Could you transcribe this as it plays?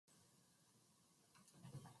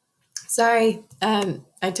Sorry,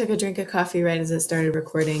 I took a drink of coffee right as I started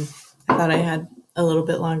recording. I thought I had a little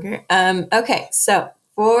bit longer. Okay, so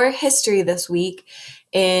for history this week,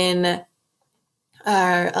 in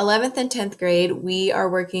our 11th and 10th grade, we are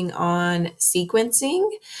working on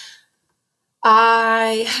sequencing.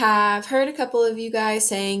 I have heard a couple of you guys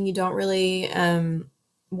saying you don't really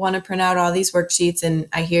want to print out all these worksheets, and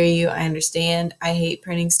I hear you. I understand. I hate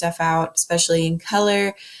printing stuff out, especially in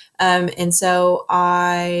color. And so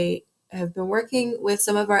I have been working with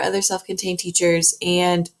some of our other self-contained teachers,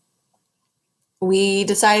 and we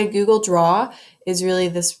decided Google Draw is really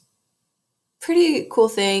this pretty cool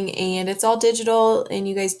thing, and it's all digital, and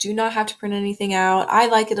you guys do not have to print anything out. I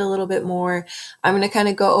like it a little bit more. I'm going to kind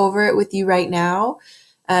of go over it with you right now,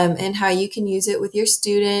 and how you can use it with your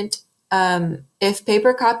student. If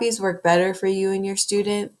paper copies work better for you and your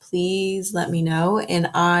student, please let me know, and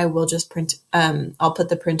I will just I'll put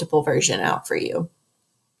the printable version out for you.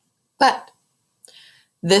 But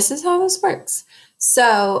this is how this works.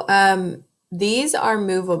 So these are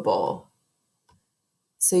movable.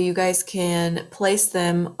 So you guys can place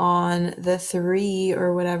them on the 3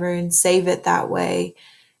 or whatever and save it that way.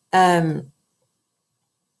 And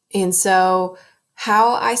so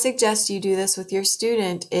how I suggest you do this with your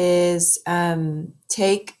student is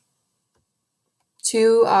take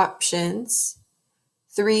 2 options,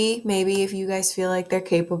 3 maybe if you guys feel like they're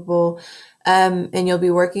capable, and you'll be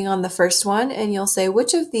working on the first one, and you'll say,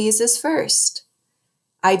 which of these is first?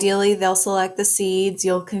 Ideally, they'll select the seeds,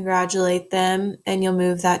 you'll congratulate them, and you'll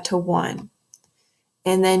move that to 1.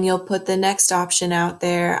 And then you'll put the next option out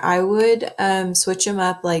there. I would switch them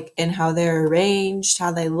up like in how they're arranged,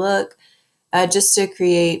 how they look, just to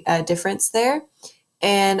create a difference there.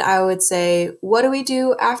 And I would say, what do we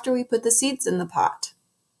do after we put the seeds in the pot?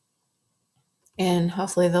 And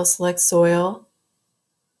hopefully they'll select soil.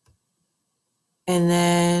 And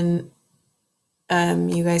then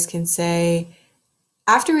you guys can say,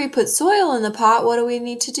 after we put soil in the pot, what do we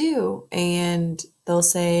need to do? And they'll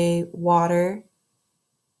say water,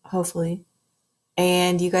 hopefully.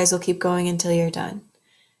 And you guys will keep going until you're done.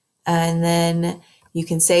 And then you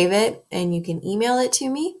can save it and you can email it to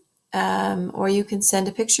me, or you can send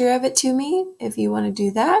a picture of it to me if you want to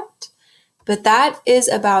do that. But that is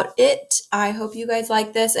about it. I hope you guys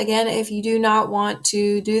like this. Again, if you do not want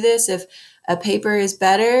to do this, if a paper is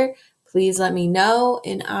better, please let me know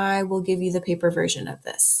and I will give you the paper version of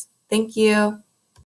this. Thank you.